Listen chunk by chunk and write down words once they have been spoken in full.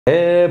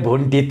ए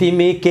भुन्टी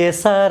तिमी के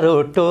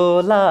सारो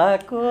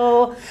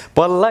टोलाको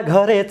पल्ला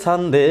घरे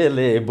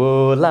छन्देले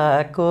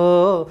बोलाको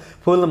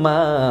फुलमा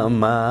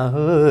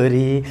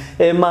माहुरी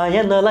ए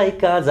माया नलाई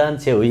कहाँ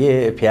जान्छौ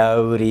ए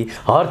फ्याउरी।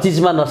 हर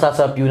चीजमा नशा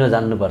छ पिउन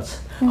जान्नुपर्छ,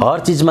 हर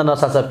चीजमा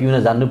नशा छ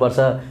पिउन जान्नुपर्छ,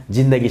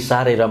 जिन्दगी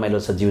साह्रै रमाइलो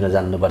छ जिउन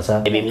जान्नुपर्छ।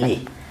 बिमली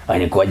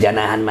होइन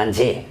कतिजना हान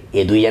मान्छे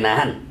ए दुईजना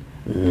हान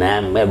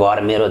नाम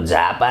घर मेरो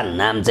झापा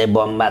नाम चाहिँ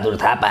बमबहादुर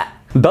थापा।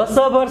 10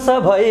 वर्ष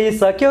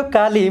भइसक्यो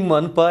काली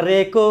मन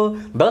परेको,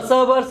 10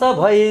 वर्ष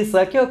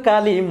भइसक्यो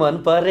काली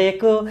मन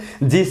परेको,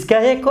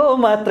 जिस्काएको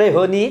मात्रै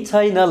हो नि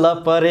छैन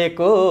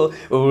लपरेको,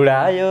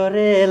 उडायो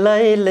रे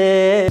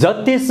लैले।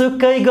 जति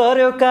सुकै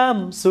गर्यो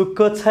काम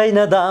सुखको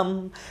छैन दाम,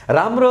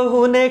 राम्रो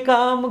हुने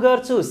काम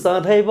गर्छु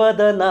सधैँ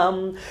बदनाम।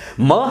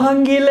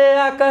 महँगीले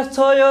आकाश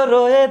छोयो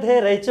रोए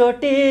धेरै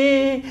चोटी,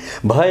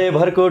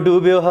 भयभरको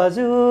डुब्यो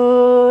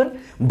हजुर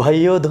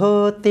भयो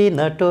धोती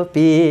न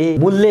टोपी।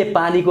 मूल्य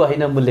पानीको होइन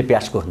मूल्य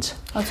प्यासको हुन्छ,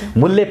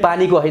 मूल्य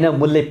पानीको होइन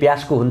मूल्य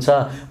प्यासको हुन्छ,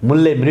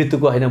 मूल्य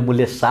मृत्युको होइन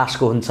मूल्य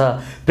सासको हुन्छ।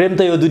 प्रेम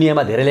त यो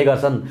दुनियाँमा धेरैले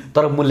गर्छन्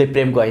तर मूल्य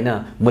प्रेमको होइन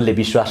मूल्य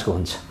विश्वासको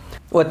हुन्छ।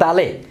 ओ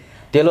ताले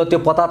तेलो त्यो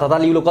पता थता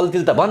लिउलो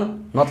कल्तिल त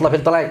भन नतल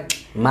फेरि तँलाई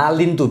माल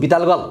दिन तु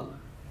बिताल गल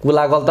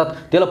कुला गल त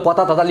तेलो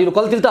पता थता लिउलो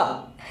कल्तिल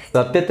त।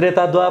 सत्य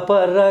त्रेता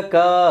द्वापर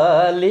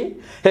काली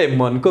हे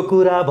मनको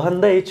कुरा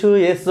भन्दैछु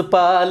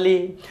यसपालि,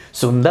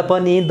 सुन्दा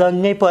पनि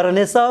दङ्गै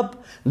पर्ने सब,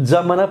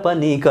 जमाना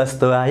पनि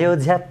कस्तो आयो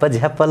झ्याप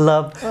झ्याप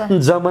लब,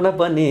 जमाना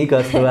पनि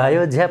कस्तो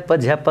आयो झ्याप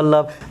झ्याप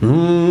लब।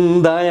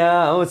 दया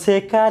आउँछ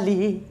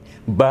काली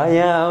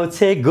बायाँ आउँछ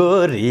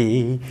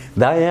गोरी,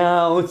 दया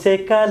आउँछ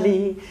काली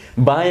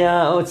बायाँ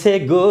आउँछ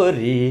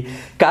गोरी,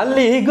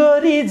 काली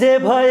गोरी जे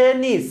भए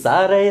नि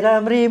साह्रै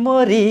राम्री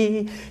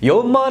मोरी,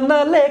 यो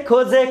मनले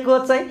खोजेको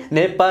चाहिँ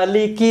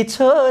नेपाली कि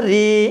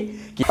छोरी।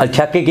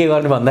 ठ्याक्कै के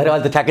गर्ने भन्दाखेरि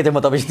अहिले त ठ्याक्कै चाहिँ म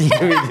तपाईँसित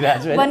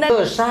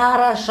यो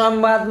सारा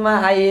संवादमा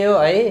आइयो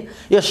है।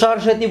 यो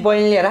सरस्वती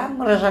बहिनीले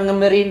राम्रोसँग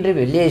मेरो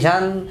इन्टरभ्यू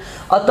लिएछन्,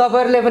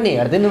 तपाईँहरूले पनि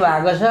हेरिदिनु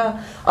भएको छ।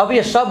 अब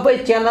यो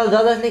सबै च्यानल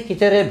जसले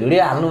खिचेर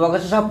भिडियो हाल्नुभएको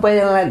छ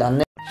सबैजनालाई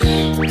धन्यवाद।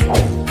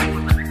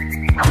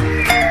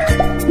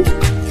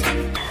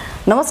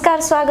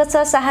 नमस्कार, स्वागत छ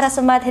सहारा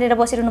संवाद हेरेर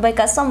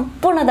बसिरहनुभएका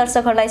सम्पूर्ण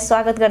दर्शकहरूलाई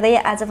स्वागत गर्दै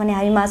आज पनि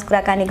हामी माझ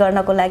कुराकानी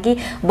गर्नको लागि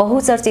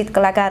बहुचर्चित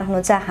कलाकार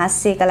हुनुहुन्छ,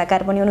 हास्य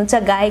कलाकार पनि हुनुहुन्छ,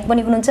 गायक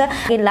पनि हुनुहुन्छ।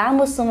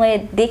 लामो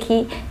समयदेखि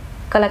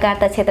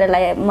कलाकारिता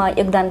क्षेत्रलाईमा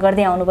योगदान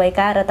गर्दै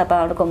आउनुभएका र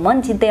तपाईँहरूको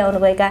मन जित्दै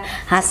आउनुभएका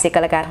हास्य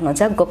कलाकार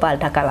हुनुहुन्छ गोपाल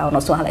ढकाल।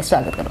 आउनुहोस् उहाँलाई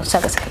स्वागत गर्नुहोस्।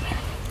 स्वागत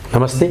छ।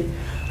 नमस्ते।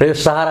 र यो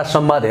सहारा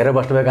संवाद हेरेर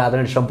बस्नुभएका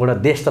आदरणीय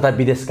सम्पूर्ण देश तथा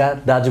विदेशका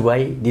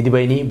दाजुभाइ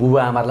दिदीबहिनी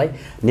बुबा आमालाई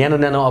न्यानो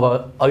न्यानो अब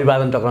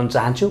अभिवादन टक्राउन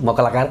चाहन्छु। म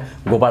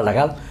कलाकार गोपाल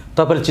ढकाल,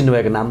 तपाईँले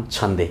चिन्नुभएको नाम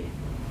छन्दे।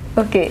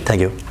 Okay,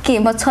 thank you. के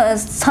म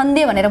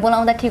छन्दे भनेर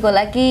बोलाउँदा ठिक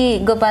होला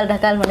कि गोपाल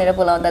ढकाल भनेर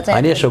बोलाउँदा चाहिँ?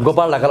 होइन, यसो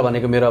गोपाल ढकाल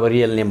भनेको मेरो अब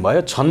रियल नेम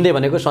भयो, छन्दे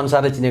भनेको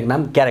संसारले चिनेको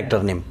नाम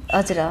क्यारेक्टर नेम।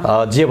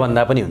 हजुर, जे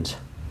भन्दा पनि हुन्छ।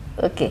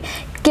 ओके,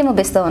 केमा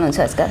व्यस्त हुनुहुन्छ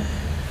आजकल?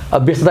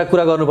 अब व्यस्तता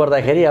कुरा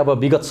गर्नुपर्दाखेरि अब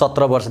विगत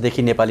 17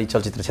 वर्षदेखि नेपाली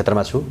चलचित्र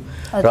क्षेत्रमा छु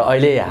र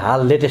अहिले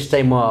हाल लेटेस्ट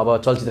चाहिँ म अब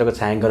चलचित्रको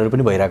छायाङ्कनहरू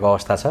पनि भइरहेको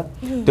अवस्था छ।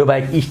 त्यो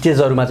बाहेक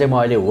स्टेजहरूमा चाहिँ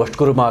म अहिले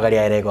होस्टको रूपमा अगाडि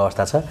आइरहेको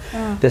अवस्था छ।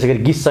 त्यसै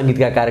गरी गीत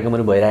सङ्गीतका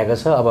कार्यक्रमहरू भइरहेको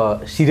छ,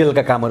 अब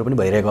सिरियलका कामहरू पनि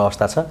भइरहेको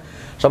अवस्था छ।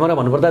 समयमा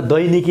भन्नुपर्दा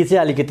दैनिकी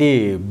चाहिँ अलिकति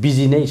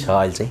बिजी नै छ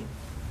अहिले चाहिँ।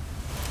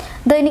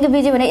 दैनिक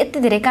बिजी भने यति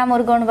धेरै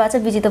कामहरू गर्नुभएको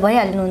छ, बिजी त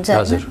भइहाल्नुहुन्छ।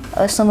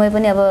 समय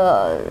पनि अब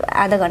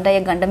आधा घन्टा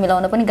 1 घन्टा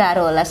मिलाउन पनि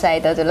गाह्रो होला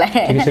सायद हजुरलाई।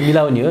 ठिकै छ,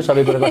 मिलाउने हो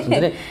सबै कुरा गर्छ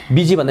भने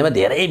बिजी भन्दैमा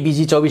धेरै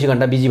बिजी 24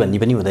 घन्टा बिजी भन्ने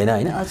पनि हुँदैन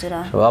होइन।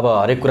 अब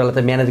हरेक कुरालाई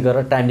त म्यानेज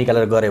गरेर टाइम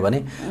निकालेर गऱ्यो भने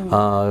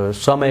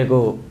समयको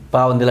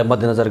पाबन्दीलाई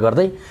मध्यनजर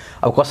गर्दै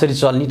अब कसरी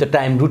चल्ने त्यो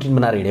टाइम रुटिन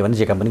बनाएर हिँड्यो भने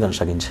जे काम पनि गर्न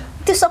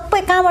सकिन्छ। त्यो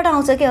सबै कहाँबाट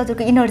आउँछ कि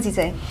हजुरको इनर्जी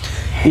चाहिँ?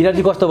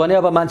 इनर्जी कस्तो भने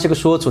अब मान्छेको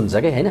सोच हुन्छ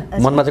कि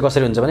होइन, मनमा चाहिँ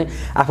कसरी हुन्छ भने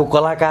आफू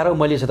कलाकार हो,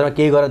 मैले क्षेत्रमा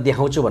केही गरेर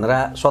देखाउँछु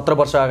भनेर 17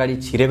 वर्ष अगाडि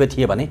छिरेको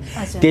थिएँ भने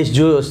त्यस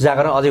जो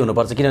जागरण अझै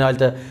हुनुपर्छ। किनभने अहिले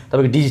त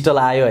तपाईँको डिजिटल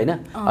आयो होइन,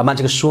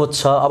 मान्छेको सोच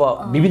छ,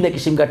 अब विभिन्न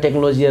किसिमका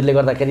टेक्नोलोजीहरूले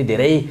गर्दाखेरि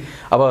धेरै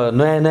अब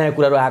नयाँ नयाँ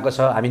कुराहरू आएको छ।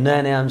 हामी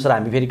नयाँ नयाँ अनुसार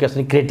हामी फेरि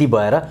कसरी क्रिएटिभ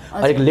भएर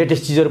अलिक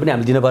लेटेस्ट चिजहरू पनि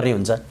हामीले दिनुपर्ने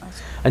हुन्छ।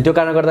 अनि त्यो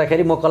कारणले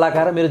गर्दाखेरि म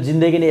कलाकार, मेरो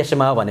जिन्दगी नै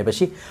यसैमा हो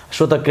भनेपछि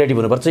स्वतः क्रिएटिभ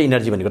हुनुपर्छ,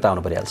 इनर्जी भनेको त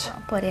आउनु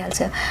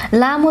परिहाल्छ।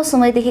 लामो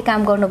समयदेखि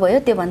काम गर्नुभयो,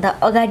 त्योभन्दा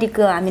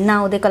अगाडिको हामी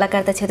नआउँदै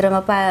कलाकारिता क्षेत्रमा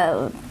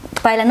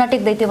पाइला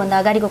नटेक्दै त्योभन्दा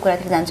अगाडिको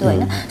कुरातिर जान्छु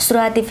होइन।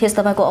 सुरुवाती फेज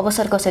तपाईँको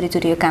अवसर कसरी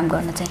जुरियो काम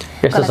गर्न चाहिँ?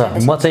 यस्तो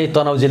छ, म चाहिँ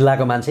तनहुँ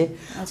जिल्लाको मान्छे।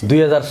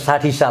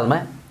 2060 सालमा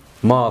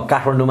म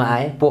काठमाडौँमा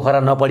आएँ, पोखरा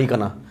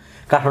नपढिकन।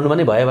 काठमाडौँमा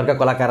नै भयभरका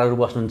कलाकारहरू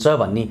बस्नुहुन्छ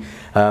भन्ने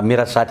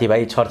मेरा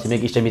साथीभाइ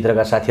छरछिमेक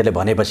इष्टमित्रका साथीहरूले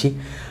भनेपछि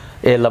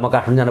ए ल म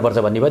काठमाडौँ जानुपर्छ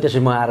भन्ने भयो।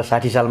 त्यसपछि म आएर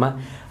 60 सालमा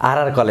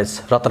आरआर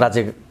कलेज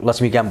रत्नराज्य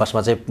लक्ष्मी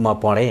क्याम्पसमा चाहिँ म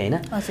पढेँ होइन।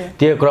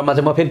 त्यो क्रममा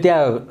चाहिँ म फेरि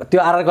त्यहाँ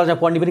त्यो आरआर कलेजमा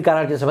पढ्ने पनि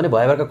कारण के छ भने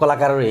भयभरका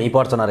कलाकारहरू यहीँ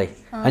पढ्छन् अरे।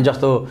 अनि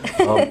जस्तो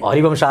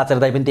हरिवंश आचार्य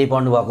दाइ पनि त्यही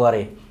पढ्नु भएको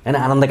अरे, हैन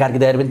आनन्द कार्की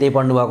दाइहरु पनि त्यही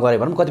पढ्नु भएको गरे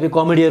भनौँ कतिपय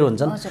कमेडीहरु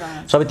हुन्छन्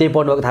सबै त्यही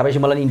पढ्नु भएको थाहा भएपछि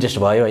मलाई इन्ट्रेस्ट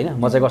भयो हैन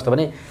म चाहिँ कस्तो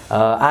भने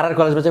आरआर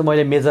कलेजमा चाहिँ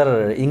मैले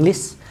मेजर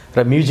इंग्लिश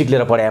र म्युजिक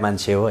लिएर पढाए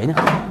मान्छे हो हैन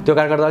त्यो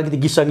कारणले गर्दा अलिकति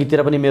गीत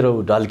संगीततिर पनि मेरो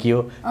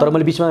ढल्कियो तर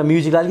मैले बीचमा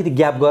म्युजिकलाई अलिकति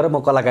ग्याप गरेर म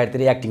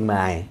कलाकारतिर एक्टिङमा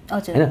आएँ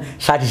हैन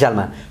 60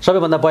 सालमा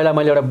सबैभन्दा पहिला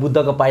मैले एउटा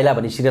बुद्धको पाइला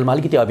भन्ने सिरियलमा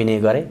अलिकति अभिनय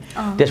गरेँ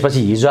त्यसपछि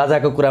हिजो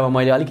आजको कुरामा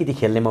मैले अलिकति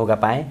खेल्ने मौका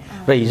पाएँ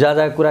र हिजो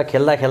आजको कुरा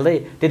खेल्दा खेल्दै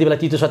त्यतिबेला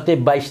तितो सत्य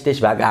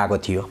 22-23 भाग आएको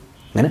थियो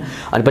हैन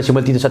अनि पछि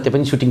मैले तितो सत्य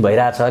पनि सुटिङ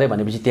भइरहेछ अरे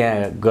भनेपछि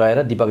त्यहाँ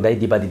गएर दीपक दाइ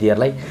दिपा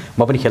दिदीहरुलाई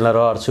म पनि खेल्न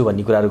रहर्छु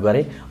भन्ने कुराहरु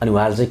गरे अनि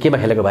उहाँहरु चाहिँ केमा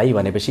खेलेको भाइ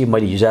भनेपछि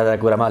मैले हिजो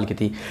आजको कुरामा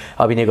अलिकति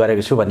अभिनय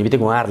गरेको छु भन्ने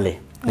बित्तिकै उहाँहरुले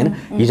हैन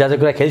हिजो आजको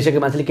कुरा खेलिसकेको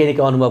मान्छेले केही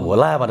अनुभव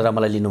होला भनेर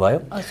मलाई लिनुभयो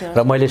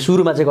र मैले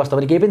सुरुमा चाहिँ कस्तो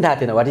भने केही पनि थाहा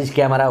थिएन what is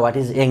camera what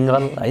is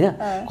angle हैन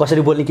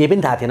कसरी बोल्ने केही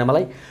पनि थाहा थिएन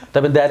मलाई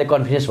तब दाइले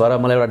कन्फिडेन्स भएर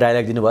मलाई एउटा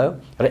डायलग दिनुभयो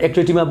र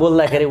एकचोटीमा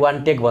बोल्दाखेरि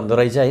वान टेक भन्दो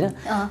रहेछ हैन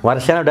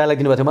उहाँले सानो डायलग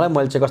दिनुभएको थियो मलाई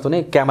मैले चाहिँ कस्तो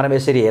भने क्यामेरामा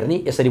यसरी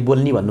हेर्ने यसरी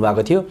बोल्ने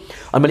भन्नुभएको थियो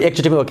अनि मैले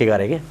एकचोटीमा ओके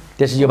गरेँ के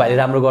त्यसपछि यो भाइले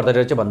राम्रो गर्दै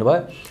रहेछ भन्नुभयो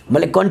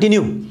मैले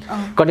कन्टिन्यू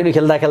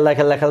खेल्दा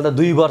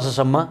 2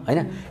 वर्षसम्म हैन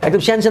एकदम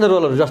सानो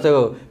रोलहरु जस्तो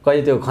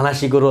कहिले त्यो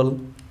खलासीको रोल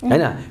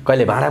हैन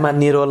कहिले भाडा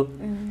मान्ने रोल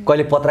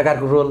कहिले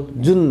पत्रकारको रोल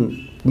जुन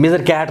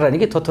मेजर क्यारेक्टर हैन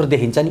कि थोर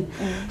देखिन्छ नि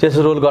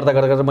त्यसो रोल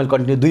गर्दा मैले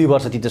कन्टिन्यू 2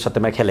 वर्ष तितो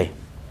सत्यमा खेले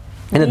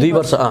हैन 2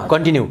 वर्ष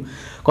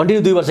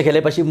कन्टिन्यू 2 वर्ष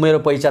खेलेपछि मेरो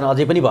पहिचान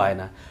अझै पनि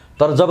भएन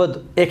तर जब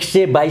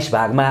 122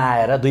 भागमा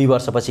आएर 2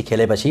 वर्षपछि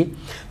खेलेपछि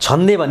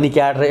छन्दे भन्ने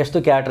क्यारेक्टर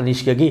यस्तो क्यारेक्टर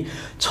निस्क्यो कि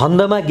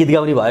छन्दमा गीत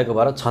गाउने भएको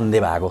भएर छन्दे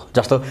भागो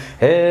जस्तो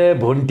हे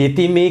भुन्टी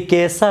तिमी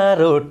के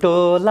सारो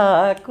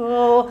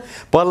टोलाको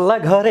पल्ला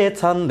घरे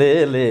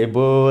छन्देले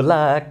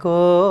बोलाको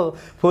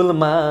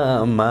फुलमा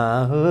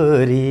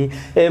माहुरी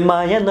ए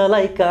माया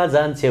नलाई कहाँ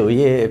जान्छौ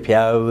ए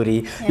फ्याउरी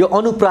यो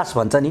अनुप्रास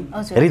भन्छ नि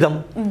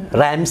रिदम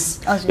राइम्स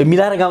यो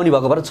मिलाएर गाउने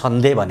भएको भएर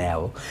छन्दे भने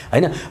हो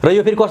हैन र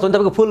यो फेरि कस्तो हुन्छ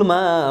तपाईको फुलमा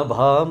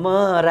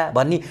भमरा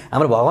भन्ने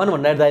हाम्रो भगवान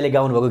भण्डारी दाइले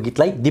गाउनु भएको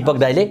गीतलाई दीपक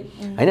दाइले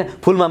हैन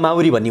फुलमा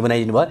माउरी भन्ने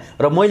बनाइदिनु भयो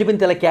र मैले पनि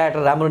त्यसलाई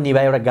क्यारेक्टर राम्रो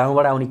निभाए एउटा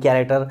गाउँबाट आउने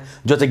क्यारेक्टर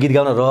जो चाहिँ गीत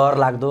गाउन रहर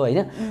लाग्दो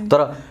हैन तर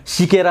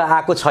सिकेर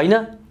आएको छैन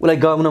उलाई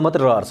गाउन मात्र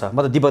रहर छ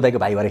म त दीपक दाइको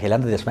भाइ भएर खेले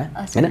नि त त्यसमा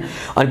हैन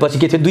अनि पछि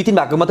के थियो 2-3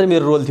 भागको मात्रै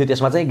मेरो रोल थियो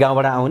त्यसमा चाहिँ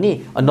गाउँबाट आउने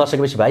अनि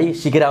नसकेपछि भाइ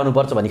सिकेर आउनु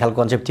पर्छ भन्ने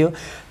खालको कन्सेप्ट थियो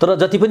तर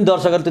जति पनि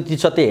दर्शकहरु त्यो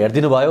सत्य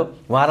हेर्दिनु भयो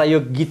उहाँलाई यो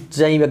गीत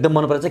चाहिँ एकदम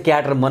मन परेछ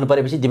क्यारेक्टर मन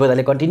परेपछि दीपक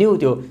दाइले कन्टिन्यू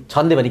त्यो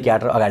छन्दे भन्ने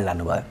क्यारेक्टर अगाडि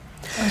लानु भयो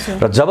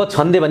र जब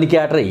छन्दे भन्ने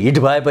क्यारेक्टर हिट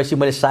भएपछि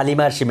मैले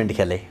शालिमार सिमेन्ट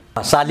खेले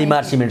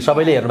शालिमार सिमेन्ट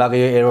सबैले हेर्नु भएको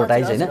यो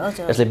एडभर्टाइज हैन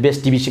यसले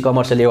बेस्ट टिभी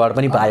कमर्सियल अवार्ड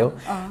पनि पायो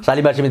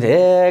शालिमार सिमेन्ट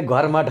हे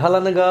घरमा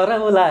ढलन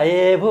गरौला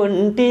ए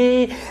भुन्टी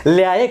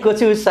ल्याएको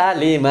छु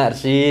शालिमार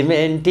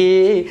सिमेन्टी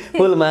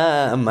फुलमा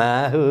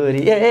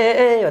माहुरी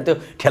ए त्यो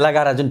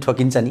ठेलागारा जुन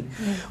ठोकिन्छ नि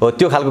हो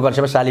त्यो खालको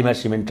कन्सेप्टमा शालिमार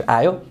सिमेन्ट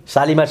आयो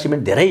शालिमार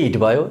सिमेन्ट धेरै हिट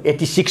भयो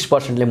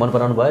 86% ले मन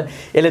पराउनु भयो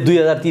यसले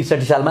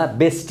 2063 सालमा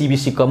बेस्ट टिभी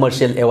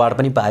कमर्सियल अवार्ड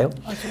पनि पायो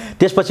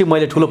त्यसपछि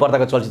मैले ठुलो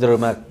पर्दाको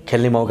चलचित्रहरुमा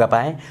खेल्ने मौका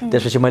पाएँ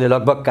त्यसपछि मैले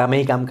लगभग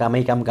कामै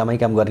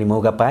काम गर्ने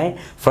मौका पाएँ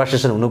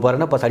फ्रस्ट्रेसन हुनु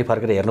परेन पछाडी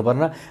फर्केर हेर्नु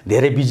परेन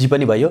धेरै बिजी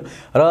पनि भयो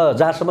र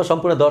जहाँसम्म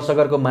सम्पूर्ण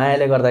दर्शकहरुको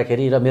मायाले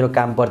गर्दाखेरि र मेरो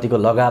कामप्रतिको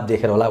लगाव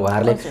देखेर होला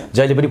उहाँहरुले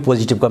जहिले पनि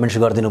पोजिटिभ कमेन्ट्स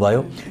गर्दिनु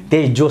भयो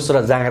त्यही जोश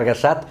र जाँगरका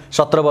साथ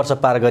 17 वर्ष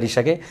पार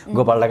गरिसके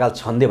गोपाल ढकाल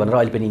छन्दे भनेर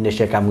अहिले पनि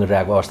इन्डस्ट्रीमा काम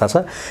गरिरहेको अवस्था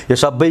छ यो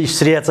सबै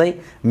श्रेय चाहिँ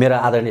मेरा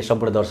आदरणीय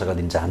सम्पूर्ण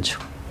दर्शकहरुलाई दिन चाहन्छु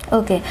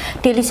ओके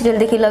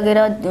टेलिसिरियलदेखि लगेर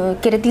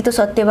के रे तितो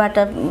सत्यबाट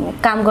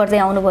काम गर्दै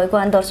आउनु भएको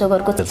अनि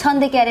दर्शकहरुको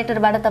छन्दे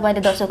क्यारेक्टरबाट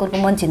तपाईले दर्शकहरुको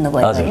मन चिन्नु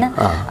भयो हैन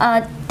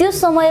त्यो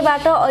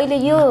समयबाट अहिले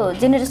यो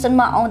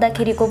जेनेरेसनमा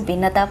आउँदाखेरिको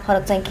भिन्नता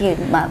फरक चाहिँ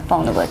केमा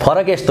पाउनु भयो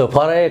फरक यस्तो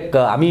फरक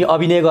हामी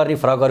अभिनय गर्ने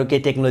फरकहरु के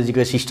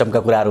टेक्नोलोजीको सिस्टमका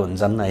कुराहरु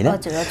हुन्छन् हैन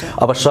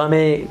अब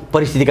समय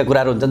परिस्थितिका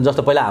कुराहरु हुन्छन्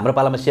जस्तो पहिला हाम्रो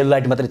पालामा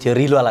सेलुलाइट मात्र थियो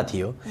रिल वाला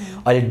थियो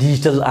अहिले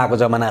डिजिटल आको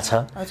जमाना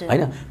छ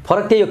हैन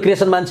फरक त्यही हो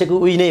क्रिएसन मान्छेको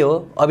उही नै हो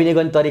अभिनय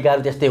गर्ने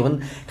तरिकाहरु त्यस्तै हुन्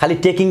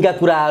खाली टेकिङ का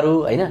कुराहरु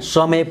हैन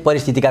समय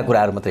परिस्थितिका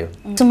कुराहरु मात्रै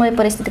हो समय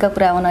परिस्थितिका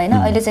कुरा हुन हैन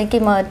अहिले चाहिँ के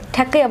म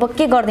ठ्याक्कै अब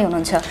के गर्दै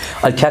हुनुहुन्छ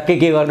अहिले ठ्याक्कै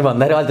के गर्ने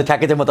भन्दाखेरि अहिले त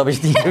ठ्याक्कै चाहिँ म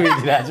तपाईसित इन्टरभ्यु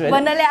दिइराछु हैन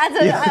भन्नाले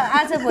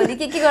आज भोलि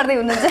के गर्दै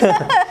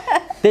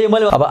हुनुहुन्छ त्यही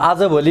मैले अब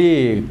आज भोलि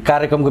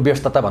कार्यक्रमको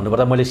व्यस्तता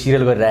भन्नुपर्दा मैले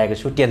सिरियल गरिरहेको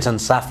छु टेन्सन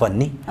साफ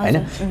भन्ने हैन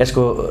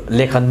यसको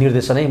लेखन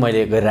निर्देशनै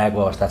मैले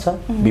गरिरहेको अवस्था छ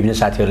विभिन्न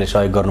साथीहरुले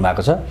सहयोग गर्नु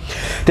भएको छ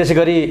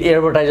त्यसैगरी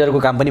एडभर्टाइजरको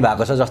काम पनि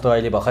भएको छ जस्तो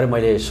अहिले भर्खरै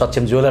मैले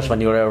सक्षम ज्वेलर्स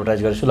भन्ने एउटा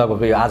एडभर्टाइज गरेछु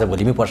लगभग यो आज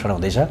भोलिमै प्रसारण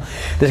हुँदैछ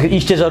त्यसैगरी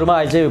स्टेजहरुमा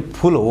अहिले चाहिँ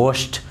फुल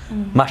host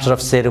master of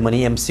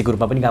ceremony MC को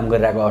रूपमा पनि काम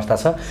गरिरहेको अवस्था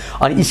छ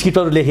अनि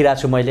स्क्रिप्टहरु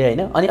लेखिरहेको छु मैले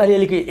हैन अनि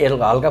अलिअलि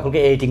हल्का फुल्का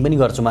एडिटिङ पनि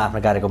गर्छु म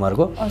आफ्नो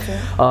कार्यक्रमहरुको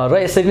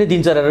र यसरी नै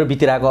दिनचर्याहरु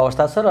बितिरहेको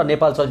अवस्था छ र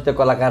नेपाल चलचित्र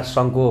कलाकार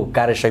संघको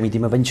कार्य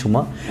समितिमा पनि छु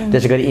म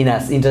त्यसैगरी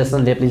इनास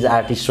इन्टरनेशनल नेप्लिज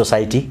आर्टिस्ट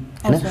सोसाइटी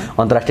हैन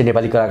अन्तर्राष्ट्रिय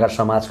नेपाली कलाकार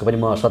समाजको पनि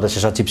म सदस्य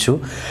सचिव छु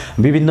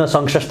विभिन्न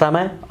संघ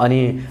संस्थामा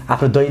अनि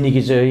आफ्नो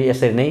दैनिकी चाहिँ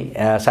यसरी नै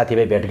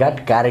साथीभाइ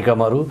भेटघाट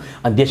कार्यक्रमहरु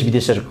अनि देश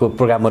विदेशहरुको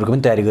प्रोग्रामहरुको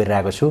पनि तयारी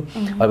गरिरहेको छु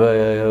अब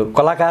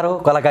कलाकार हो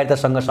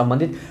कलाकारितासँग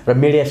सम्बन्धित र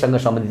मिडियासँग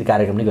सम्बन्धित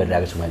कार्यक्रम पनि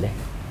गरिरहेको छु मैले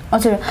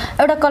हजुर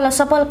एउटा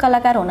सफल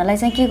कलाकार हुनलाई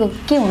चाहिँ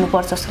के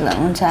हुनुपर्छ जस्तो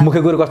हुन्छ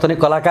मुख्य कुरो कस्तो नि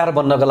कलाकार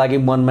बन्नको लागि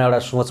मनमा एउटा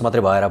सोच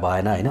मात्रै भएर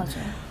भएन हैन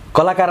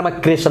कलाकारमा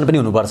क्रिएसन पनि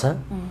हुनुपर्छ,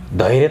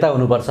 धैर्यता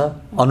हुनुपर्छ,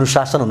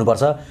 अनुशासन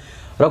हुनुपर्छ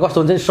र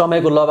कस्तो हुन्छ नि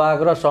समयको लभाग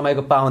र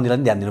समयको पाबन्दीलाई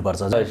पनि ध्यान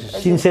दिनुपर्छ।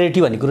 सिन्सियरिटी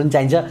भन्ने कुरो पनि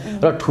चाहिन्छ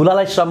र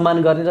ठुलालाई सम्मान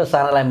गर्ने र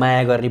सानालाई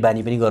माया गर्ने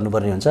बानी पनि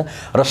गर्नुपर्ने हुन्छ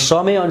र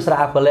समयअनुसार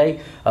आफूलाई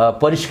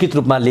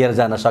परिष्कृत रूपमा लिएर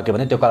जान सक्यो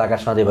भने त्यो कलाकार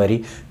सधैँभरि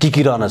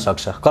टिकिरहन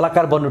सक्छ।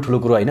 कलाकार बन्नु ठुलो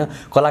कुरो होइन,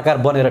 कलाकार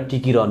बनेर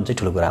टिकिरहनु चाहिँ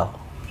ठुलो कुरा हो।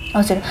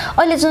 हजुर,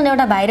 अहिले जुन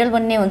एउटा भाइरल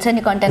बन्ने हुन्छ नि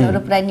कन्टेन्टहरू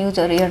प्राय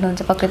न्युजहरू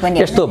हेर्नुहुन्छ पक्कै पनि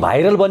यस्तो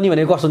भाइरल बन्ने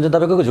भनेको कस्तो हुन्छ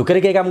तपाईँको झुकेर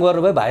केही काम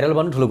गर्नुभयो भाइरल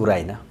बन्नु ठुलो कुरा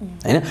होइन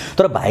होइन,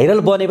 तर भाइरल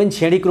बने पनि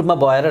छेडिक रूपमा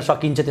भएर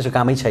सकिन्छ त्यसको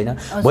कामै छैन।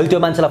 भोलि त्यो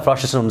मान्छेलाई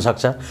फ्रस्ट्रेसन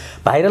हुनसक्छ।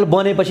 भाइरल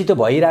बनेपछि त्यो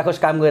भइरहेको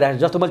काम गरिरहेको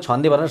जस्तो मैले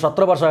छन्दे भनेर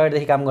 17 वर्ष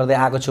अगाडिदेखि काम गर्दै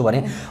आएको छु भने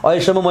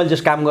अहिलेसम्म मैले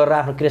जस काम गरेर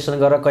आफ्नो क्रिएसन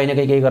गरेर कहीँ न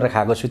कहीँ केही गरेर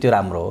खाएको छु, त्यो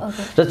राम्रो हो।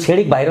 जब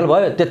छेडिक भाइरल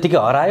भयो त्यत्तिकै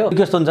हरायो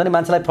कस्तो हुन्छ भने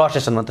मान्छेलाई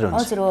फ्रस्ट्रेसन मात्रै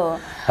हुन्छ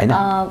होइन।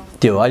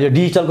 त्यो अहिले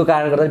डिजिटलको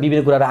कारणले गर्दा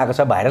विभिन्न कुराहरू आएको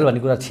छ, भाइरल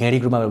भन्ने कुरा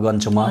छेडिक रूपमा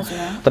गर्छु म,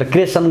 तर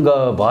क्रिएसन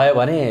भयो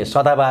भने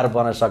सदाबहार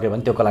बन्न सक्यो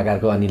भने त्यो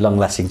कलाकारको अनि लङ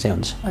लास्टिङ चाहिँ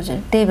हुन्छ। हजुर,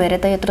 त्यही भएर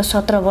त यत्रो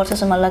 17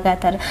 वर्षसम्म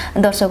लगातार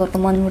दर्शकहरूको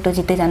मनमुटो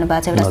जित्दै जानु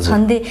भएको छ। एउटा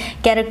छन्दे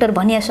क्यारेक्टर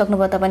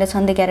भनिसक्नुभयो तपाईँले,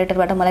 छन्दे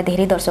क्यारेक्टरबाट मलाई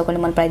धेरै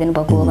दर्शकहरूले मन पराइदिनु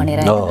भएको हो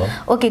भनेर।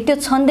 ओके, त्यो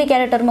छन्दे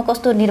क्यारेक्टरमा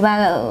कस्तो निर्वाह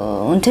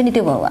हुन्छ नि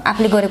त्यो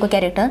आफूले गरेको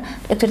क्यारेक्टर,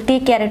 एकचोटि त्यही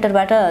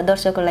क्यारेक्टरबाट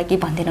दर्शकहरूलाई के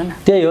भनिदिनु न।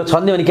 त्यही हो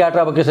छन्दे भन्ने क्यारेक्टर।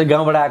 अब कसरी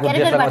गाउँबाट आएको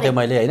देशमा गर्थेँ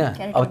मैले होइन,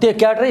 अब त्यो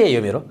क्यारेक्टरै यही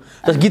हो मेरो।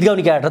 जस्तो गीत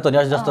गाउने क्यारेक्टर त नि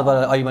जस्तो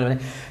अहिले मैले भने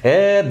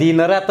हे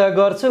दिन रात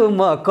गर्छु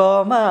म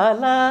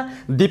कमाला,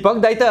 दीपक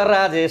दाइ त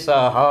राजेश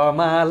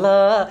हमाला,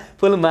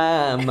 फुलमा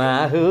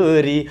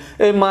माहुरी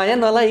ए माया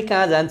नलाई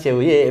कहाँ जान्छौ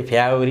ए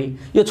फ्याउरी।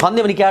 यो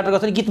छन्दे भन्ने क्यारेक्टर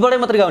कस्तो गीतबाटै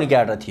मात्रै गाउने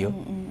क्यारेक्टर थियो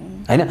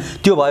होइन,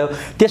 त्यो भयो।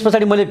 त्यस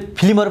पछाडि मैले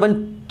फिल्महरू पनि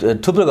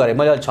थुप्रो गरेँ।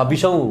 मैले अहिले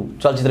 26औं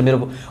चलचित्र मेरो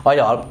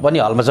अहिले पनि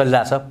हलमा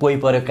चलिरहेको छ, पोइ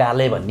पर्यो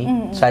काले भन्ने,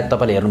 सायद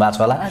तपाईँले हेर्नु भएको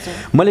छ होला।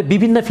 मैले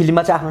विभिन्न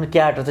फिल्ममा चाहिँ आफ्नो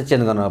क्यारेक्टर चाहिँ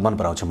चेन्ज गर्न मन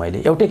पराउँछु। मैले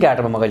एउटै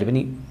क्यारेक्टरमा म कहिले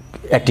पनि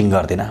एक्टिङ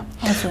गर्दिनँ।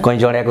 कहीँ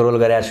जडियाको रोल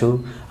गरेको छु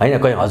होइन,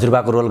 कहीँ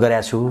हजुरबाको रोल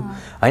गरेको छु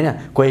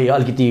होइन, कोही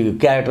अलिकति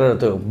क्यारेक्टर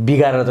त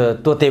बिगारेर त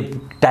तोते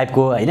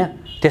टाइपको होइन,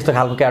 त्यस्तो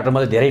खालको क्यारेक्टर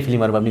मैले धेरै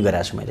फिल्महरूमा पनि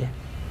गरेको छु मैले।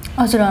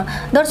 हजुर,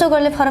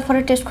 दर्शकहरूले फरक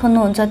फरक टेस्ट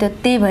खोज्नुहुन्छ, त्यो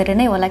त्यही भएर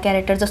नै होला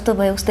क्यारेक्टर जस्तो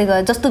भयो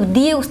उस्तै जस्तो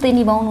दिए उस्तै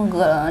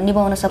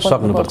निभाउन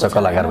सक्नुपर्छ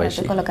कलाकार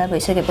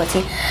भइसकेपछि।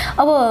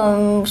 अब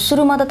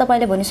सुरुमा त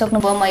तपाईँले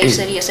भनिसक्नुभयो म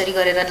यसरी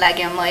गरेर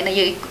लाग्यो म होइन,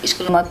 यो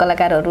स्कुलमा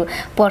कलाकारहरू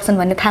पढ्छन्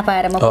भन्ने थाहा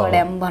पाएर म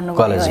पढाएँ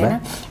भन्नुभयो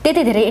होइन।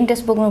 त्यति धेरै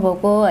इन्ट्रेस्ट बोक्नु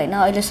भएको होइन,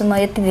 अहिलेसम्म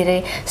यति धेरै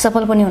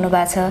सफल पनि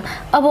हुनुभएको छ।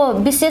 अब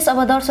विशेष अब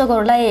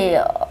दर्शकहरूलाई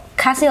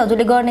खासै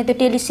हजुरले गर्ने त्यो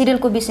टेली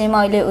सिरियलको विषयमा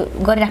अहिले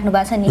गरिराख्नु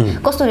भएको छ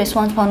नि, कस्तो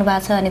रेस्पोन्स पाउनु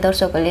भएको छ अनि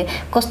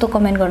दर्शकहरूले कस्तो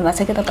कमेन्ट गर्नुभएको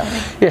छ कि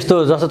तपाईँले? यस्तो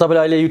जस्तो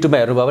तपाईँले अहिले युट्युबमा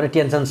हेर्नुभयो भने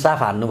टेन्सन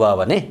साफ हान्नुभयो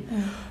भने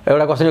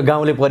एउटा कस्तो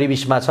गाउँले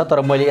परिवेशमा छ,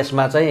 तर मैले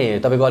यसमा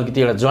चाहिँ तपाईँको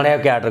अलिकति एउटा जडाएको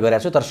क्यारेक्टर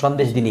गरेको छु, तर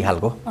सन्देश दिने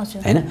खालको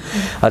होइन।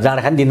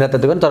 जाँडा खाने दिन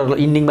रात त तर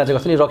इन्डिङमा चाहिँ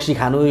कस्तो नि रक्सी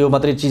खानु यो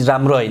मात्रै चिज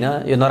राम्रो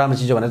होइन, यो नराम्रो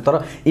चिज हो भनेर,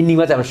 तर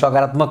इन्डिङमा चाहिँ हाम्रो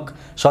सकारात्मक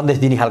सन्देश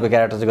दिने खालको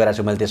क्यारेक्टर चाहिँ गरेको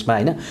छु मैले त्यसमा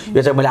होइन।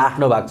 यो चाहिँ मैले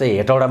आफ्नो भाग चाहिँ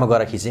हेटौडामा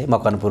गएर खिचेँ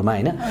मकनपुरमा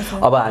होइन।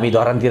 अब हामी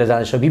धरानतिर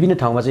जाँदैछौँ, विभिन्न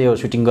ठाउँमा चाहिँ यो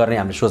सुटिङ गर्ने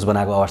हामीले सोच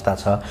बनाएको अवस्था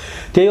छ।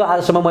 त्यही हो,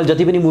 आजसम्म मैले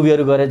जति पनि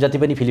मुभीहरू गरेँ, जति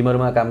पनि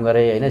फिल्महरूमा काम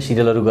गरेँ होइन,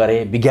 सिरियलहरू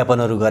गरेँ,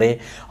 विज्ञापनहरू गरेँ,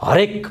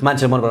 हरेक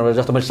मान्छे मन पराउनु।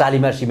 जस्तो मैले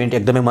शालिमार सिमेन्ट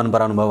एकदमै मन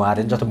पराउनु भयो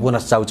उहाँहरूले, जस्तो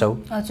बोनस चाउचाउ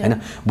होइन,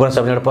 बोनस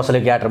चाउ एउटा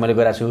पसलको क्यारेक्टर मैले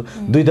गरेको छु।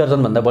 2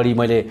 दर्जनभन्दा बढी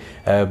मैले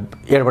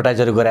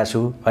एडभर्टाइजहरू गरेको छु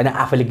होइन,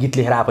 आफैले गीत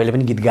लेखेर आफैले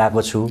पनि गीत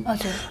गाएको छु।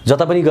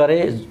 जता पनि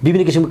गरेँ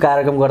विभिन्न किसिमको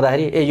कार्यक्रम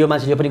गर्दाखेरि यो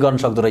मान्छेले पनि गर्न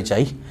सक्दो रहेछ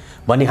है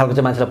भन्ने खालको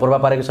चाहिँ मान्छेलाई प्रभाव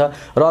पारेको छ।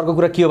 र अर्को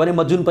कुरा के हो भने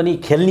म जुन पनि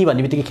खेल्ने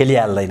भन्ने बित्तिकै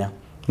खेलिहाल्दैन,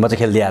 म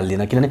चाहिँ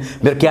खेलिदिइहाल्दिनँ, किनभने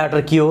मेरो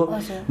क्यारेक्टर के हो,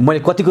 मैले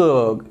कतिको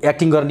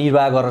एक्टिङ गरेर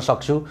निर्वाह गर्न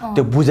सक्छु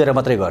त्यो बुझेर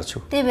मात्रै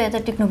गर्छु। त्यही भएर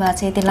त टिक्नु भएको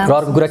छ यति लामो। र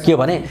अर्को कुरा के हो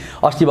भने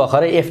अस्ति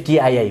भर्खरै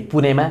FTII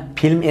पुणेमा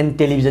film and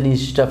television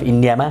institute of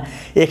इन्डियामा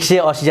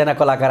 180 जना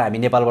कलाकार हामी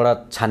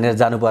नेपालबाट छानेर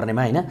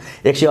जानुपर्नेमा होइन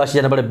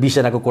 180 जनाबाट 20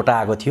 जनाको कोटा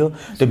आएको थियो।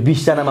 त्यो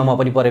 20 जनामा म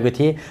पनि परेको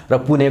थिएँ र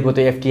पुणेको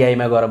त्यो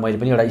FTIमा गएर मैले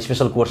पनि एउटा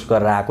स्पेसल कोर्स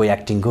गरेर आएको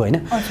एक्टिङको होइन।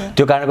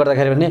 त्यो कारणले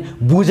गर्दाखेरि भने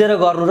बुझेर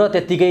गर्नु र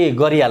त्यत्तिकै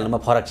गरिहाल्नुमा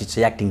फरक चिज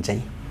छ एक्टिङ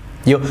चाहिँ।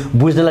 यो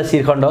बुझ्नलाई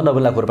शिरखण्ड हो,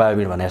 नबुझ्नलाई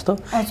खुर्पाबिड भने जस्तो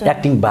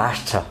एक्टिङ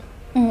भास्ट छ।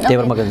 त्यही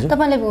भएर म भन्छु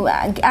तपाईँले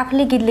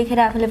आफूले गीत लेखेर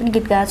आफूले पनि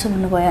गीत गाएको छु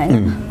भन्नुभयो होइन।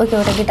 ओके,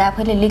 एउटा गीत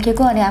आफैले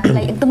लेखेको अनि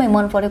आफूलाई एकदमै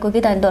मन परेको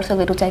गीत अनि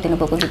दर्शकले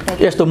रुचाइदिनु भएको गीत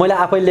यस्तो मैले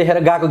आफैले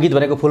लेखेर गाएको गीत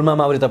भनेको फुलमा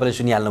माउरी तपाईँले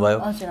सुनिहाल्नुभयो।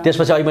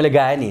 त्यसपछि अहिले मैले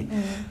गाएँ नि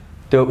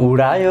त्यो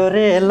उडायो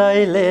रे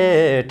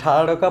लैले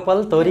ठाडो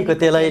कपाल तोरीको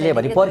तेलैले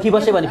भने पर्खी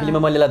बस्यो भने फिल्ममा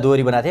मैले यसलाई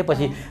दोहोरी बनाएको थिएँ।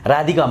 पछि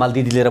राधिका हमाल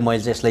दिदी लिएर मैले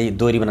चाहिँ यसलाई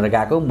दोहोरी बनाएर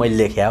गाएको, मैले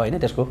लेखेँ होइन।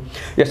 त्यसको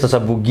यस्तो छ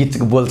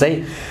गीतको बोल चाहिँ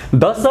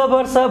 10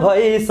 वर्ष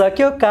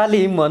भइसक्यो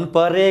काली मन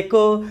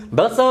परेको,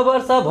 10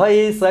 वर्ष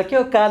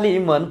भइसक्यो काली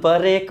मन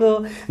परेको,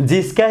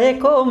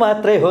 जिस्काएको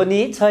मात्रै हो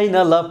नि छैन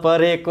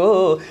लपरेको,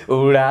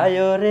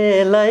 उडायो रे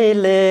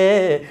लैले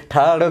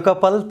ठाडो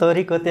कपाल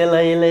तोरीको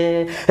तेलैले,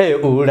 हे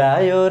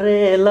उडायो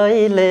रे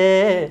लैले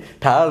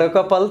ठाडो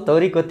कपाल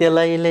तोरीको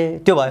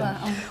तेलैले। त्यो भयो।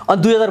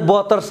 अनि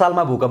 2072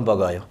 सालमा भूकम्प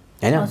गयो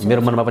हैन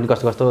मेरो मनमा पनि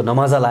कस्तो कस्तो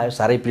नमजा लाग्यो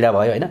साह्रै पीडा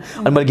भयो हैन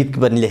अनि मैले गीत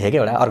पनि लेखेँ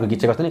एउटा अर्को गीत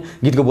चाहिँ कस्तो नि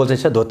गीतको बोल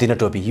चाहिँ छ धोती न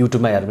टोपी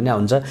युट्युबमा हेर्नु पनि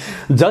आउँछ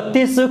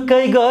जति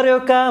सुकै गर्यो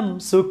काम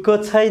सुखको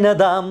छैन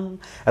दाम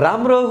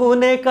राम्रो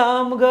हुने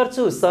काम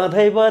गर्छु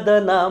सधैँ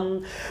बदनाम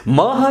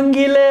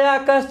महँगीले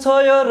आकाश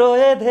छोयो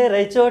रोए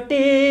धेरै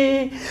चोटी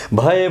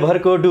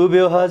भयभरको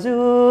डुब्यो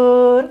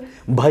हजुर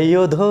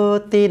भयो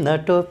धोती न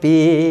टोपी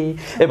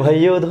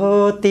भयो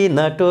धोती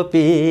न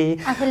टोपी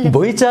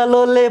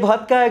भुइँचालोले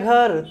भत्काए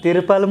घर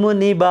तिरपाल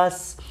मुनि बास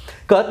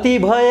कति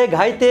भए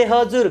घाइते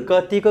हजुर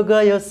कतिको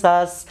गयो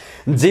सास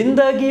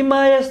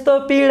जिन्दगीमा यस्तो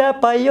पीडा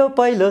पाइयो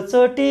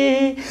पहिलोचोटि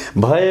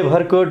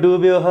भयभरको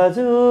डुब्यो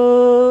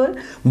हजुर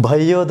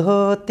भयो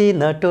धोती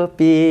न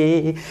टोपी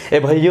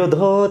भयो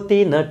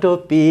धोती न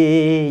टोपी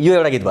यो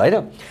एउटा गीत भयो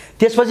हैन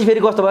त्यसपछि फेरि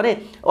कस्तो भने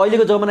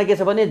अहिलेको जमाना के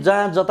छ भने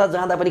जहाँ जता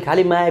जाँदा पनि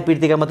खाली माया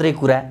प्रीतिका मात्रै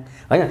कुरा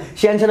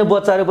हैन सानो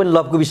बच्चाहरू पनि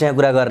लभको विषयमा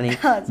कुरा गर्ने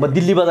म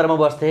दिल्ली बजारमा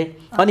बस्थेँ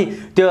अनि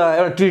त्यो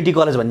एउटा ट्रिनिटी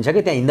कलेज भन्ने छ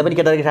कि त्यहाँ हिँड्दा पनि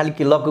केटाकेटी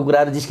खाली लभको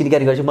कुराहरू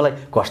जिस्किनिकारी गरेपछि मलाई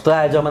कस्तो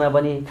आयो जमाना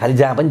पनि खालि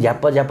जहाँ पनि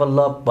झ्याप्प झ्याप्प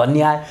लभ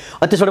भन्ने आयो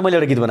अनि त्यसबाट मैले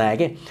एउटा गीत बनाएँ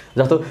के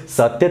जस्तो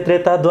सत्य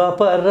त्रेता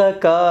द्वापर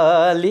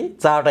कली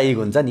चारवटा युग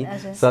हुन्छ नि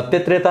सत्य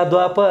त्रेता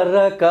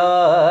द्वापर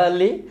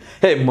कली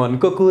हे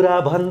मनको कुरा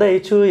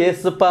भन्दैछु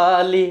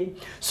यसपालि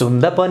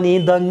सुन्दा पनि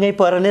दङ्गै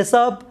पर्ने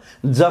सब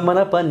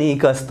जमाना पनि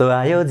कस्तो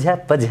आयो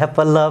झ्याप्प झ्याप्प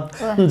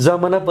लभ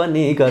जमाना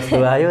पनि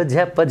कस्तो आयो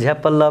झ्याप्प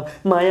झ्याप्प लभ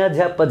माया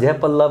झ्याप्प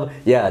झ्याप्प लभ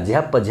या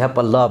झ्याप्प झ्याप्प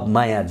लभ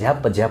माया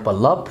झ्याप्प झ्याप्प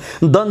लभ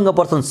दङ्ग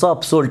पर्छन्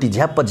सब सोल्टी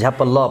झ्याप्प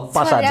झ्याप्प लभ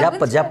पासा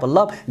झ्याप्प झ्याप्प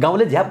लभ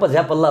गाउँले झ्याप्प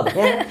झ्याप्प लभ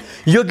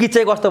यो गीत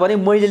चाहिँ कस्तो भने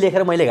मैले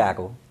लेखेर मैले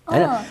गाएको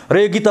हैन र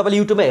यो गीत तपाईँले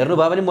युट्युबमा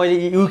हेर्नुभयो भने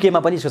मैले युकेमा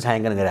पनि यसको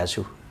छायाङ्कन गरेको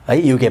छु है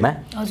युकेमा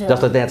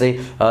जस्तो त्यहाँ चाहिँ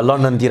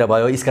लन्डनतिर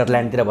भयो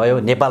स्कटल्यान्डतिर भयो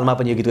नेपालमा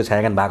पनि यो गीतको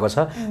छायाङ्कन भएको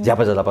छ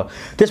झ्याप्प झ्याप्प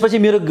त्यसपछि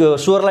मेरो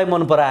स्वरलाई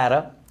मन पराएर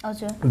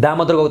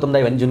दामोदर गौतम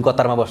दाई भन्ने जुन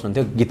कतारमा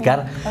बस्नुहुन्थ्यो गीतकार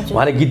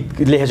उहाँले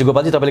गीत लेखेछु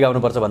गोपालजी तपाईँले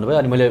गाउनुपर्छ भन्नुभयो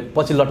अनि मैले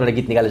पछि लटबाट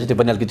गीत निकालेछु त्यो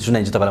पनि अलिकति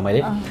सुनाइन्छु तपाईँलाई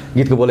मैले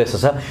गीतको बोल यस्तो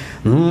छ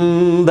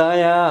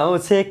दया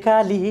आउँछ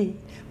काली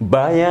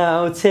बायाँ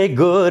आउँछ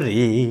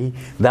गोरी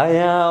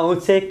दायाँ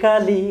आउँछ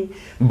काली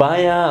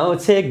बायाँ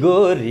आउँछ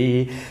गोरी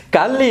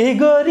काली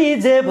गोरी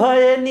जे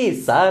भए नि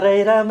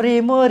साह्रै राम्री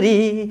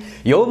मोरी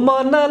यो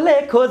मनले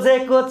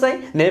खोजेको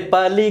चाहिँ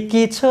नेपाली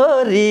कि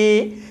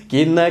छोरी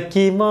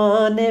किनकि म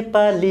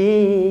नेपाली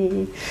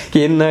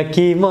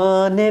किनकि म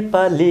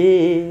नेपाली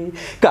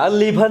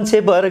काली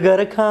भन्छे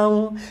बर्गर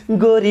खाऊँ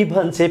गोरी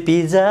भन्छे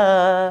पिज्जा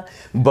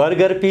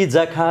बर्गर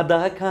पिज्जा खाँदा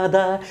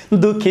खाँदा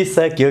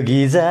दुखिसक्यो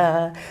गिजा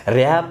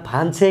र्याप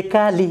फान्छे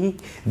काली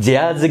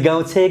ज्याज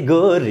गाउँछे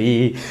गोरी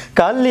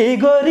काली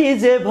गोरी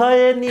जे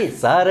भए नि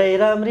साह्रै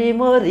राम्री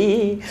मोरी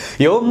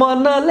यो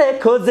मनले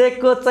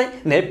खोजेको चाहिँ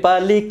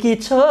नेपाली कि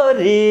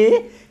छोरी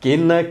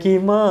किनकि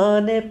म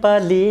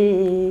नेपाली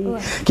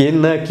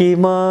किनकि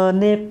म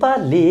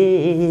नेपाली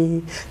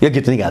यो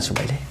गीत पनि गाएको छु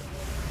मैले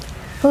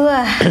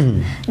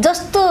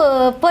जस्तो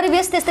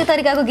परिवेश त्यस्तै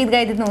तरिकाको गीत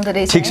गाइदिनु हुँदो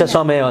रहेछ ठिक छ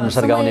समय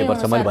अनुसार गाउनै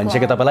पर्छ मैले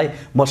भनिसकेँ तपाईँलाई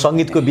म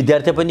सङ्गीतको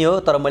विद्यार्थी पनि हो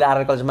तर मैले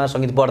आरआर कलेजमा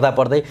सङ्गीत पढ्दा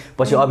पढ्दै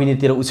पछि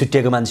अभिनयतिर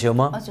उछुट्टिएको मान्छे हो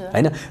म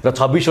हैन र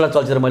 26वटा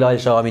चलचित्र मैले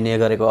अहिलेसम्म अभिनय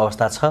गरेको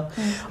अवस्था छ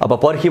अब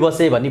पर्खी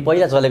बसे भन्ने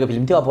पहिला चलेको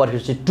फिल्म थियो अब पर्खी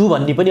बसे 2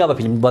 भन्ने पनि अब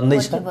फिल्म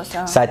बन्दैछ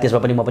सायद त्यसमा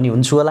पनि म पनि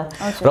हुन्छु होला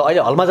र अहिले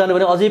हलमा जानु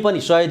भने अझै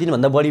पनि 100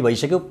 दिनभन्दा बढी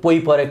भइसक्यो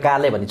पोइ परे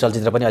काले भन्ने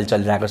चलचित्र पनि अहिले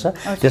चलिरहेको छ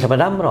त्यसमा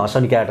राम्रो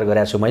हँसाउने क्यारेक्टर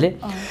गरेको छु मैले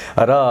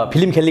र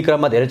फिल्म खेल्ने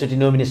क्रममा धेरैचोटि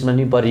नोमिनेसनमा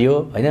पनि परियो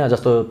हैन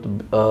जस्तो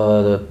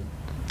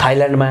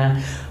थाइल्यान्डमा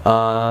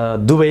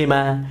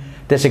दुबईमा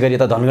त्यसै गरी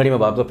यता धनगढीमा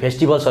भएको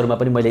फेस्टिभल्सहरुमा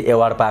पनि मैले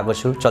एवार्ड पाएको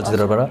छु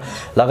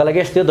चलचित्रबाट लगालग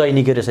यस्तो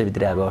दैनिकी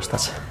रेसभित्र आएको अवस्था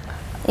छ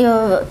यो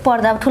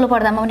पर्दा ठुलो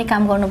पर्दामा पनि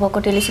काम गर्नुभएको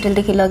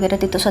टेलिसिरियलदेखि लगेर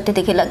त्यस्तो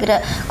सत्यदेखि लगेर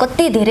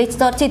कति धेरै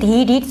चर्चित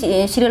हिट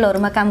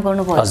सिरियलहरुमा काम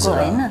गर्नुभएको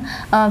हैन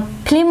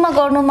फिल्ममा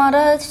गर्नुमा र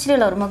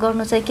सिरियलहरुमा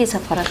गर्नु चाहिँ के छ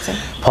फरक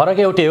चाहिँ फरक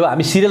एउटै हो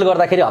हामी सिरियल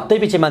गर्दाखेरि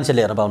हप्तैपछि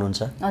मान्छेले हेर्न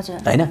पाउनुहुन्छ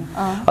हैन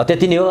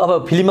त्यति नै हो अब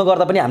फिल्ममा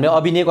गर्दा पनि हामीले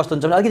अभिनय कस्तो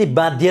हुन्छ भने अलिकति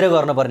बाँधिएर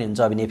गर्नुपर्ने हुन्छ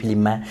अभिनय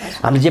फिल्ममा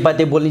हामीले जे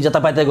पाए बोल्ने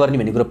जतापाए गर्ने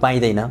भन्ने कुरा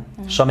पाइदैन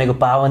समयको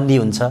पाबन्दी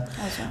हुन्छ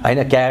हैन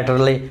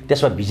क्यारेक्टरले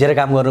त्यसमा भिजेर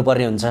काम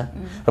गर्नुपर्ने हुन्छ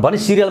र भने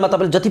सिरियलमा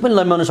तपाईले जति पनि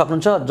लम्ब्याउन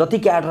सक्नुहुन्छ जति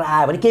क्यारेक्टर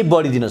आयो भने केही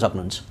बढी दिन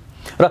सक्नुहुन्छ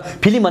र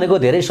फिल्म भनेको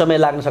धेरै समय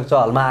लाग्न सक्छ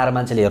हलमा आएर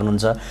मान्छेले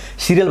हेर्नुहुन्छ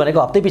सिरियल भनेको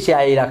हप्तैपछि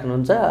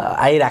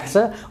आइराख्छ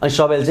अनि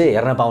सबैले चाहिँ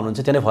हेर्न पाउनुहुन्छ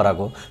त्यो नै फरक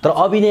हो तर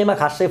अभिनयमा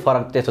खासै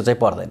फरक त्यस्तो चाहिँ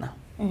पर्दैन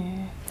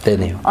त्यही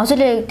नै हो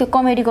हजुरले त्यो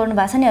कमेडी गर्नु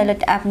भएको छ नि अहिले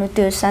आफ्नो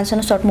त्यो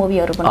सानो सर्ट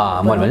मुभीहरु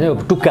बनाउनु मैले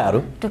भने टुक्काहरु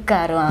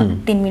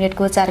 3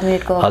 मिनेटको 4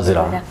 मिनेटको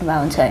राख्नु भएको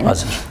हुन्छ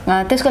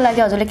हैन त्यसको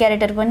लागि हजुरले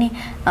क्यारेक्टर पनि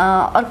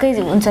अर्कै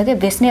हुन्छ के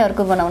बेस्ने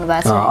अर्को बनाउनु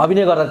भएको छ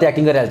अभिनय गर्दा त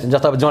एक्टिङ गरिहाल्छ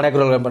जस्तो अब जनेको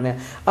रोल गर्नुपर्ने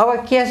अब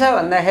के छ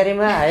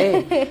भन्दाखेरिमा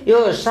है यो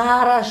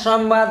सारा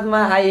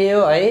संवादमा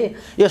आइयो है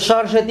यो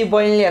सरस्वती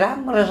बहिनीले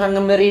राम्रोसँग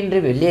मेरो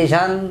इन्टरभ्यु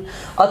लिएछन्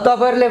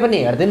तपाईहरुले पनि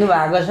हेर्दिनु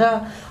भएको छ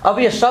अब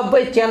यो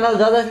सबै च्यानल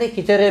जसले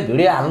खिचेर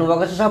भिडियो हाल्नु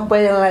भएको छ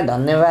सबैजनालाई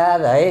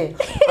धन्यवाद है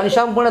अनि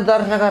सम्पूर्ण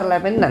दर्शकहरुलाई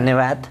पनि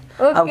धन्यवाद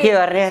अब के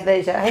गर्ने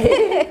यस्तै छ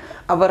है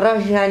अब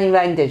रसियानी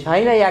बानी त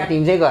छैन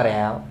एक्टिङ चाहिँ गरे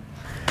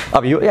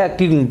अब यो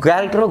एक्टिङ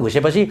क्यारेक्टरमा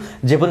घुसेपछि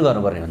जे पनि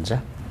गर्नुपर्ने हुन्छ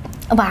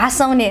अब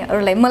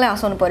हँसाउनेहरूलाई मलाई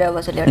हँसाउनु पर्यो अब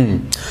यसले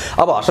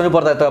अब हँसाउनु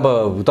पर्दा त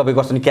अब तपाईँ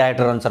कस्तो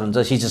क्यारेक्टर अनुसार हुन्छ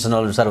सिचुएसन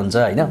अनुसार हुन्छ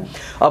होइन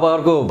अब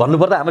अर्को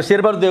भन्नुपर्दा हाम्रो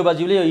शेरबहादुर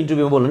देवबाज्यूले यो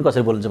इन्टरभ्यूमा बोल्नु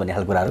कसरी बोल्नुहुन्छ भन्ने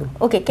खालको कुराहरू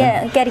ओके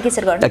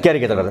क्यारिकेचर गर्दा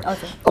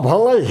अब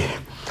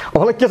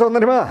भनलाई के छ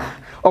भन्दाखेरिमा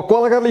अब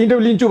कलाकारले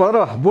इन्टरभ्यू लिन्छु भनेर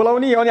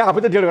बोलाउने अनि आफै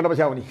चाहिँ 1.5 घन्टा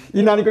पछि आउने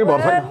यी नानीको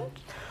भर छैन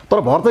तर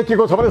भर चाहिँ के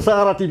को छ भने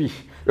सहारा टिभी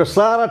यो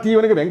सहारा टिभी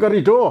भनेको भयङ्कर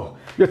रिट हो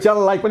यो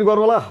च्यानल लाइक पनि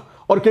गर्नु होला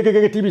अरू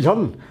के टिभी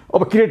छन्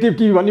अब क्रिएटिभ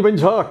टिभी भन्ने पनि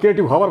छ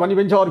क्रिएटिभ खबर भन्ने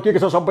पनि छ अरू के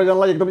छ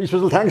सबैजनालाई एकदम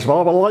स्पेसल थ्याङ्क्स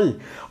भयो भन्नलाई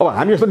अब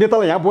हामी यस्तो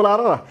नेतालाई यहाँ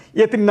बोलाएर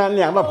यति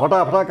नानीले हामीलाई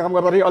फटाफट काम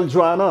गर्दाखेरि अलि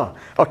आएन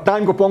अब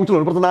टाइमको पङ्क्चुअल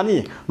हुनुपर्छ नानी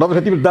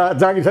नत्र तिमी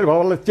जागिर छैन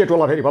भनलाई चेट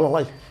होला फेरि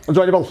भनलाई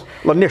जहिले बल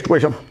ल नेक्स्ट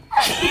क्वेसन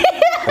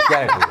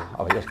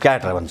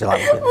क्यारेक्टर भन्छ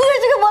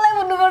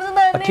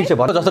ठिक छ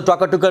भन्छ जस्तो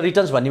टक्क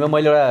रिटर्न्स भन्नेमा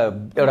मैले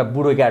एउटा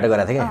बुढो क्यारेक्टर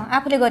गरेको थिएँ क्या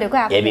आफूले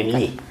गरेको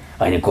बिमली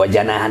होइन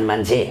कतिजना हान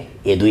मान्छे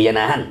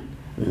 2जना हान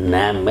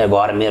नाम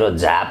घर मेरो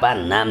झापा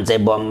नाम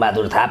चाहिँ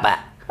बमबहादुर थापा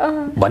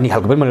भन्ने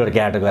खालको पनि मैले एउटा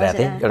क्यारेक्टर गरेको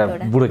थिएँ एउटा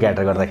बुढो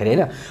क्यारेक्टर गर्दाखेरि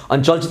होइन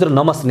अनि चलचित्र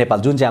नमस्ते नेपाल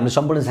जुन चाहिँ हामीले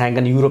सम्पूर्ण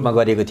छायाङ्कन युरोपमा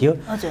गरिएको थियो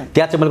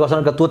त्यहाँ चाहिँ मैले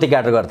कस्तो तोते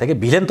क्यारेक्टर गरेको थिएँ कि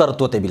भिलेन तर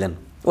तोते भिलेन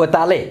ओ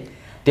ताले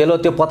तेलो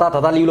त्यो पता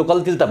थता लिउलो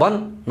कल्तिल त भन्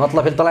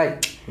मतलब फेरि तँलाई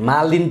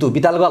माल दिन तु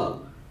बिताल गल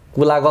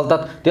कुला गल त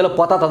तेलो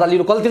पता थता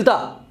लिउलो कल्तिल त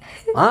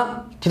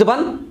छिटो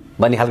भन्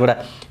भन्ने खालको एउटा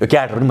यो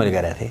क्यारेक्टर पनि मैले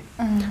गरेको थिएँ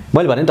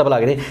मैले भने तपाईँलाई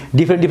अगाडि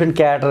डिफ्रेन्ट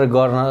क्यारेक्टर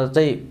गर्न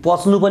चाहिँ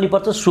पच्नु पनि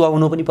पर्छ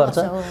सुहाउनु पनि पर्छ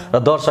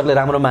र दर्शकले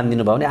राम्रो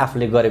मानिदिनु भयो भने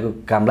आफूले गरेको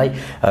कामलाई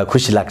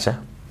खुसी लाग्छ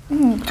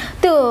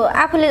त्यो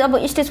आफूले अब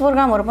स्टेज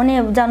प्रोग्रामहरू पनि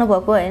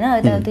जानुभएको होइन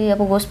यताउति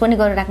अब होस्ट पनि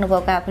गरिराख्नु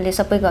भएको आफूले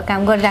सबै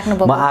काम गरिराख्नु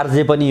भएको म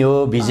आरजे पनि हो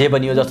भिजे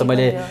पनि हो जस्तो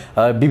मैले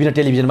विभिन्न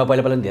टेलिभिजनमा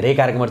पहिला धेरै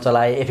कार्यक्रमहरू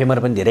चलाएँ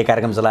एफएमहरू पनि धेरै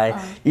कार्यक्रम चलाएँ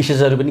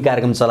स्टेजहरू पनि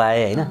कार्यक्रम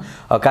चलाएँ होइन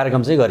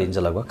कार्यक्रम चाहिँ गरिन्छ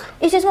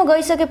लगभग स्टेजमा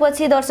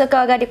गइसकेपछि दर्शकको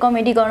अगाडि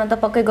कमेडी गर्न त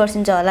पक्कै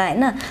गर्छिन्छ होला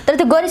होइन तर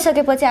त्यो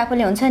गरिसकेपछि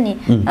आफूले हुन्छ नि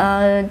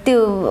त्यो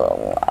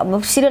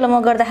अब सिरियलमा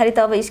गर्दाखेरि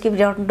त अब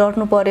स्क्रिप्ट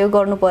डट्नु पर्यो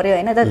गर्नु पर्यो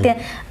होइन तर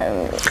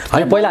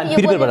त्यहाँ पहिला हामी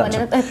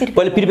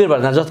प्रिपेयर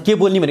भएर जान्छौँ जस्तो के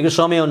बोल्ने भनेको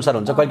समय अनुसार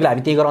हुन्छ कहिले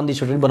हामी त्यही गरेर अन द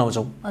स्पोट पनि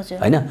बनाउँछौँ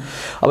होइन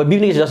अब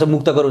विभिन्न किसिम जस्तो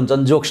मुक्तकहरू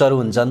हुन्छन् जोक्सहरू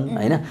हुन्छन्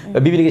होइन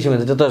विभिन्न किसिम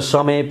हुन्छ त्यो त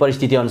समय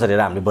परिस्थिति अनुसार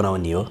हेरेर हामीले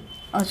बनाउने हो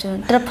हजुर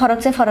तर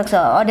फरक छ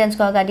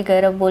अडियन्सको अगाडि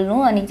गएर बोल्नु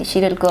अनि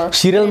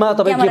सिरियलमा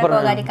तपाईँ के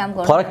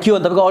फरक के हो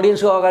भने तपाईँको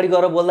अडियन्सको अगाडि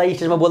गएर बोल्दा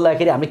स्टेजमा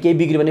बोल्दाखेरि हामीले केही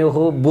बिग्रियो भने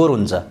ओहो बोर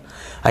हुन्छ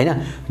होइन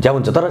जहाँ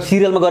हुन्छ तर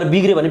सिरियलमा गएर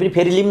बिग्रियो भने पनि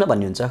फेरि लिउँ न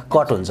भन्ने हुन्छ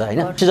कट हुन्छ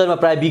होइन सिजनमा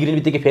प्रायः बिग्रिने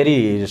बित्तिकै फेरि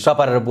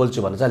सपारेर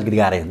बोल्छु भन्नु चाहिँ अलिकति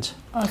गाह्रै हुन्छ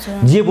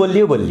जे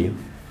बोलियो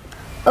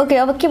ओके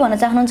अब के भन्न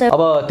चाहनुहुन्छ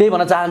अब त्यही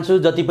भन्न चाहन्छु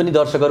जति पनि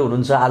दर्शकहरू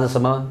हुनुहुन्छ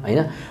आजसम्म होइन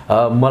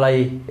मलाई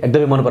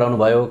एकदमै मन पराउनु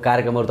भयो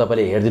कार्यक्रमहरू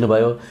तपाईँले हेरिदिनु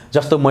भयो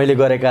जस्तो मैले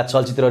गरेका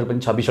चलचित्रहरू पनि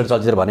 26वटा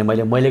चलचित्र भने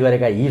मैले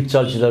गरेका हिट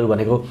चलचित्रहरू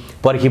भनेको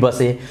पर्खी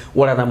बसे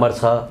वडा नम्बर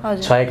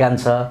 6 छयकान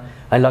छ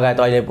अनि लगायत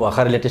अहिले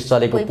भर्खर लेटेस्ट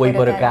चलेको कोही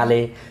पऱ्यो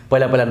काले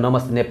पहिला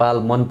नमस्ते नेपाल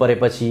मन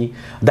परेपछि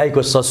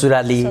दाइको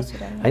ससुराली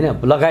होइन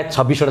लगायत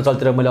 26वटा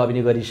चलचित्र मैले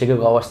अभिनय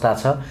गरिसकेको अवस्था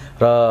छ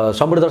र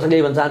सम्पूर्ण दर्शकले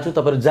यही भन्न चाहन्छु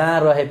तपाईँहरू जहाँ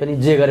रहे पनि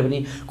जे गरे पनि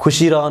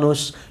खुसी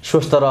रहनुहोस्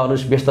स्वस्थ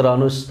रहनुहोस् व्यस्त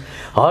रहनुहोस्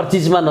हर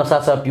चिजमा नसा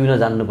छ पिउन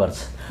जान्नुपर्छ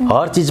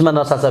हर चिजमा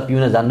नसा छ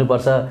पिउन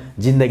जान्नुपर्छ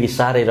जिन्दगी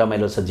साह्रै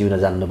रमाइलो छ जिउन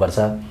जान्नुपर्छ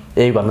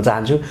यही भन्न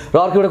चाहन्छु र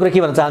अर्को एउटा कुरा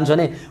के भन्न चाहन्छु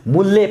भने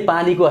मूल्य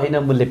पानीको होइन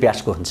मूल्य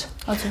प्यासको हुन्छ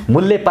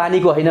मूल्य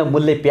पानीको होइन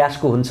मूल्य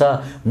प्यासको हुन्छ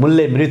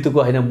मूल्य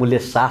मृत्युको होइन मूल्य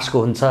सासको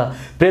हुन्छ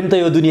प्रेम त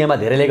यो दुनियाँमा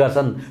धेरैले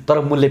गर्छन् तर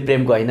मूल्य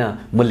प्रेमको होइन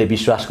मूल्य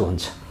विश्वासको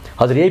हुन्छ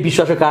हजुर यही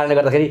विश्वासको कारणले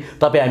गर्दाखेरि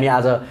तपाईँ हामी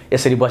आज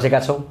यसरी बसेका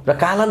छौँ र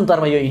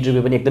कालान्तरमा यो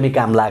इन्टरभ्यू पनि एकदमै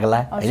काम लाग्ला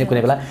होइन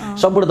कुनै बेला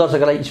सम्पूर्ण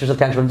दर्शकलाई स्पेसल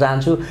थ्याङ्क्स भन्न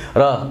चाहन्छु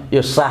र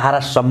यो सहारा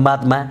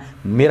संवादमा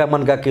मेरा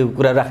मनका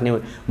कुरा राख्ने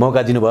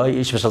मौका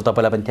दिनुभयो स्पेसल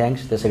तपाईँलाई पनि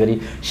थ्याङ्क्स त्यसै गरी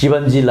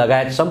शिवनजी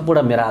लगायत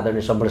सम्पूर्ण मेरा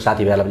आदरणीय सम्पूर्ण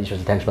साथीभाइलाई पनि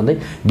स्पेसल थ्याङ्क्स भन्दै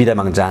बिदा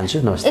माग्न चाहन्छु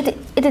नमस्ते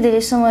यति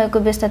धेरै समयको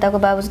व्यस्तताको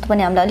बावजुद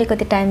पनि हामीलाई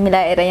अलिकति टाइम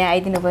मिलाएर यहाँ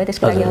आइदिनु भयो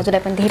त्यसको लागि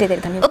हजुरलाई पनि धेरै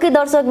धन्यवाद ओके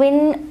दर्शकबिन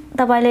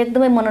तपाईँले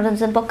एकदमै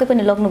मनोरञ्जन पक्कै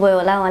पनि लग्नुभयो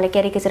होला उहाँले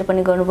क्यारिकेचर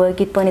पनि गर्नुभयो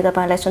गीत पनि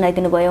तपाईँलाई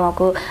सुनाइदिनु भयो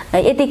उहाँको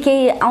यति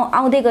केही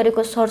आउँदै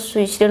गरेको सर्ट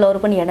सिरियलहरू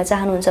पनि हेर्न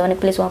चाहनुहुन्छ भने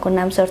प्लिज उहाँको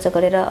नाम सर्च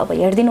गरेर अब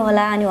हेरिदिनु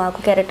होला अनि उहाँको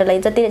क्यारेक्टरलाई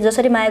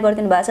जसरी माया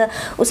गरिदिनु भएको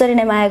छ उसरी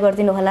नै माया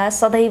गरिदिनु होला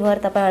सधैँभर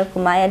तपाईँहरूको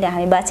मायाले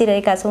हामी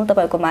बाँचिरहेका छौँ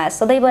तपाईँको माया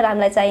सधैँभर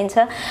हामीलाई चाहिन्छ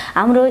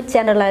हाम्रो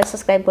च्यानललाई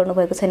सब्सक्राइब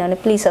गर्नुभएको छैन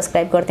भने प्लिज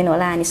सब्सक्राइब गरिदिनु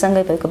होला अनि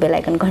सँगै भएको बेल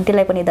आइकन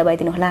घन्टीलाई पनि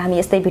दबाइदिनु होला हामी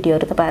यस्तै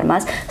भिडियोहरू तपाईँहरूमा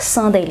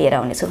सधैँ लिएर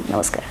आउनेछौँ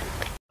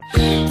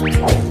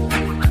नमस्कार